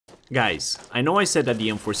Guys, I know I said that the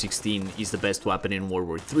M416 is the best weapon in World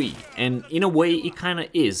War III, and in a way it kinda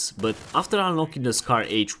is, but after unlocking the Scar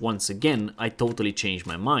H once again, I totally changed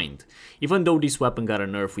my mind. Even though this weapon got a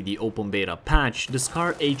nerf with the open beta patch, the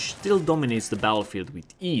Scar H still dominates the battlefield with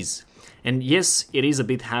ease. And yes, it is a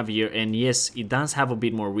bit heavier, and yes, it does have a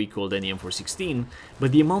bit more recoil than the M416,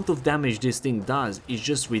 but the amount of damage this thing does is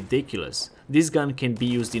just ridiculous. This gun can be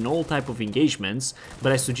used in all type of engagements,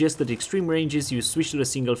 but I suggest that extreme ranges you switch to the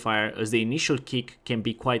single fire, as the initial kick can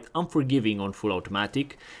be quite unforgiving on full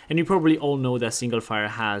automatic, and you probably all know that single fire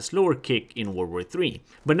has lower kick in World War III.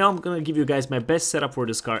 But now I'm gonna give you guys my best setup for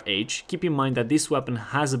the Scar H. Keep in mind that this weapon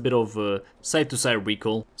has a bit of side-to-side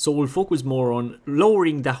recoil, so we'll focus more on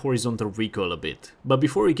lowering that horizontal recoil a bit. But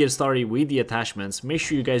before we get started with the attachments, make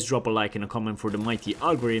sure you guys drop a like and a comment for the mighty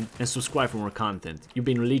algorithm and subscribe for more content. You've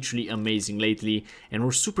been literally amazing lately, and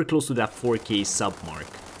we're super close to that 4K sub mark.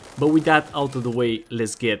 But with that out of the way,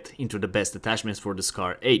 let's get into the best attachments for the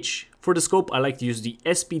Scar H. For the scope, I like to use the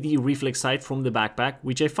SPD reflex sight from the backpack,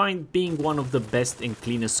 which I find being one of the best and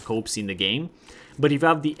cleanest scopes in the game. But if you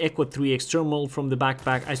have the Echo 3X thermal from the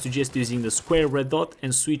backpack, I suggest using the square red dot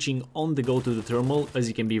and switching on the go to the thermal, as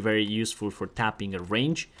it can be very useful for tapping at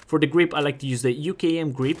range. For the grip, I like to use the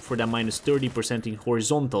UKM grip for that minus 30% in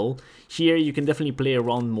horizontal. Here you can definitely play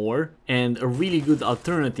around more, and a really good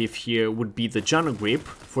alternative here would be the Jano grip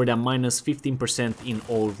for that minus 15% in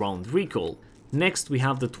all round recoil. Next, we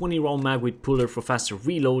have the 20 round mag with puller for faster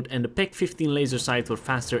reload and the PEC 15 laser sight for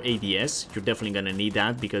faster ADS. You're definitely gonna need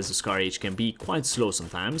that because the Scar H can be quite slow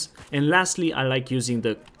sometimes. And lastly, I like using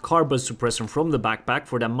the car buzz suppressor from the backpack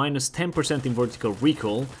for that minus 10% in vertical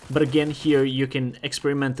recoil. But again, here you can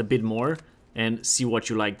experiment a bit more and see what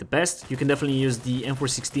you like the best. You can definitely use the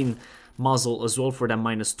M416 muzzle as well for that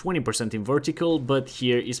minus 20% in vertical, but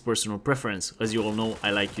here is personal preference. As you all know,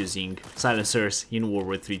 I like using silencers in World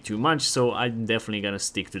War III too much, so I'm definitely gonna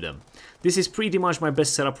stick to them. This is pretty much my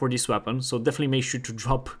best setup for this weapon, so definitely make sure to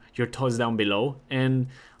drop your thoughts down below, and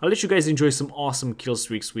I'll let you guys enjoy some awesome kill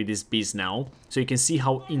streaks with this beast now, so you can see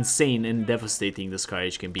how insane and devastating the Scar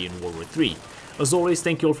H can be in World War III. As always,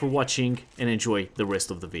 thank you all for watching, and enjoy the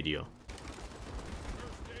rest of the video.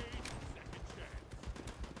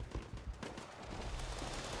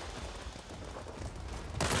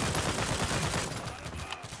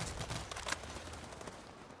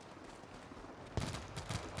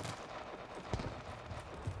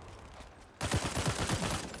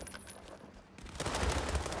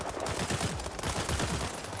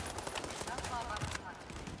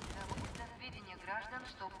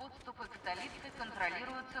 Что подступы к столице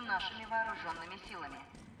контролируются нашими вооруженными силами.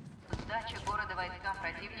 Сдача города войскам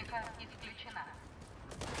противника исключена.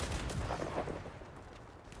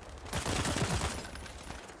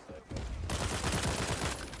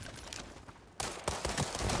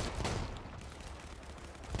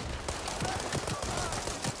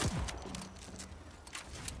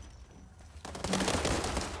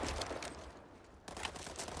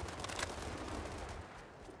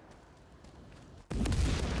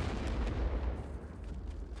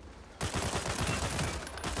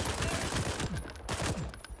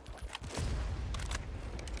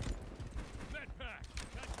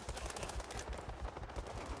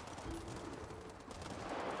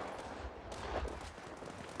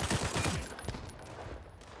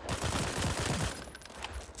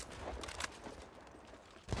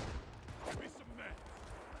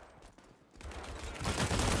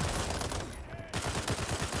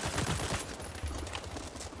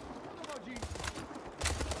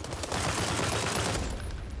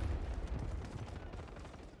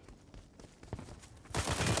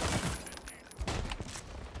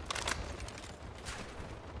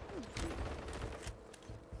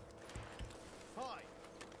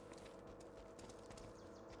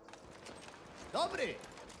 Dobry!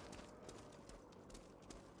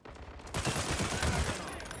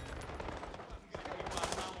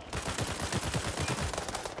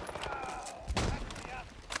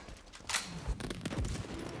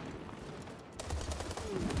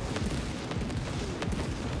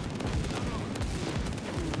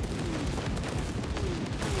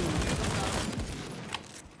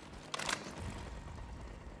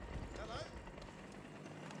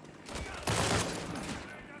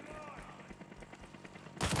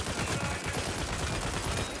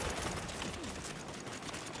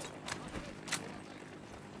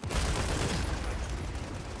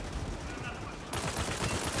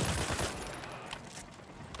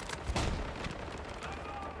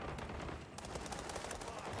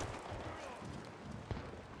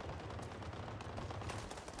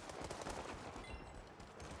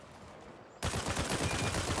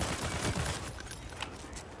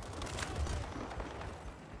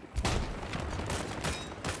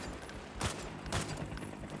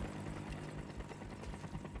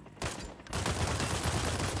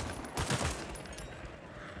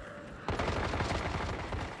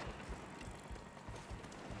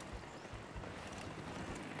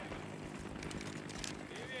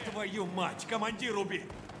 Твою мать, командир убит!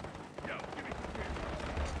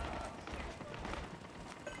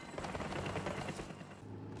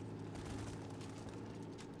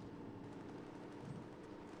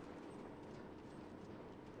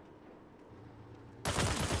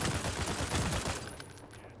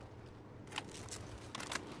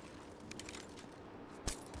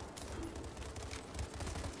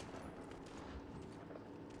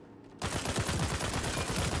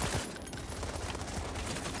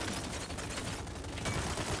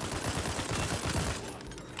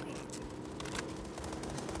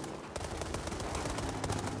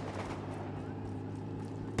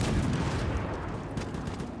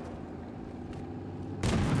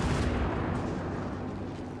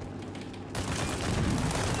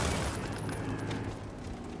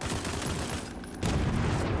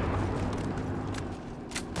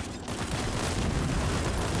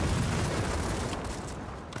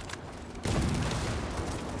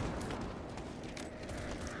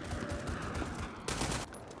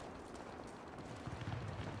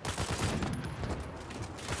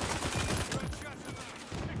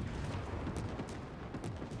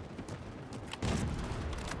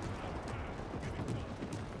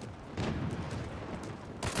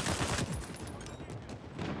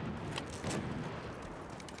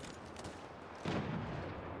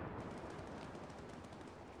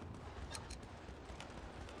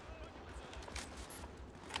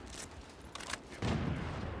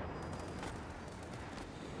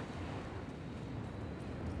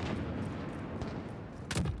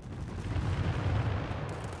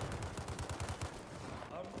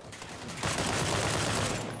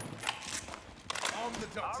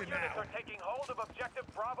 Our units are taking hold of objective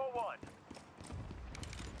Bravo 1.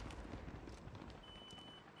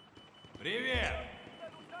 Привет!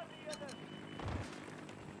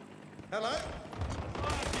 Hello?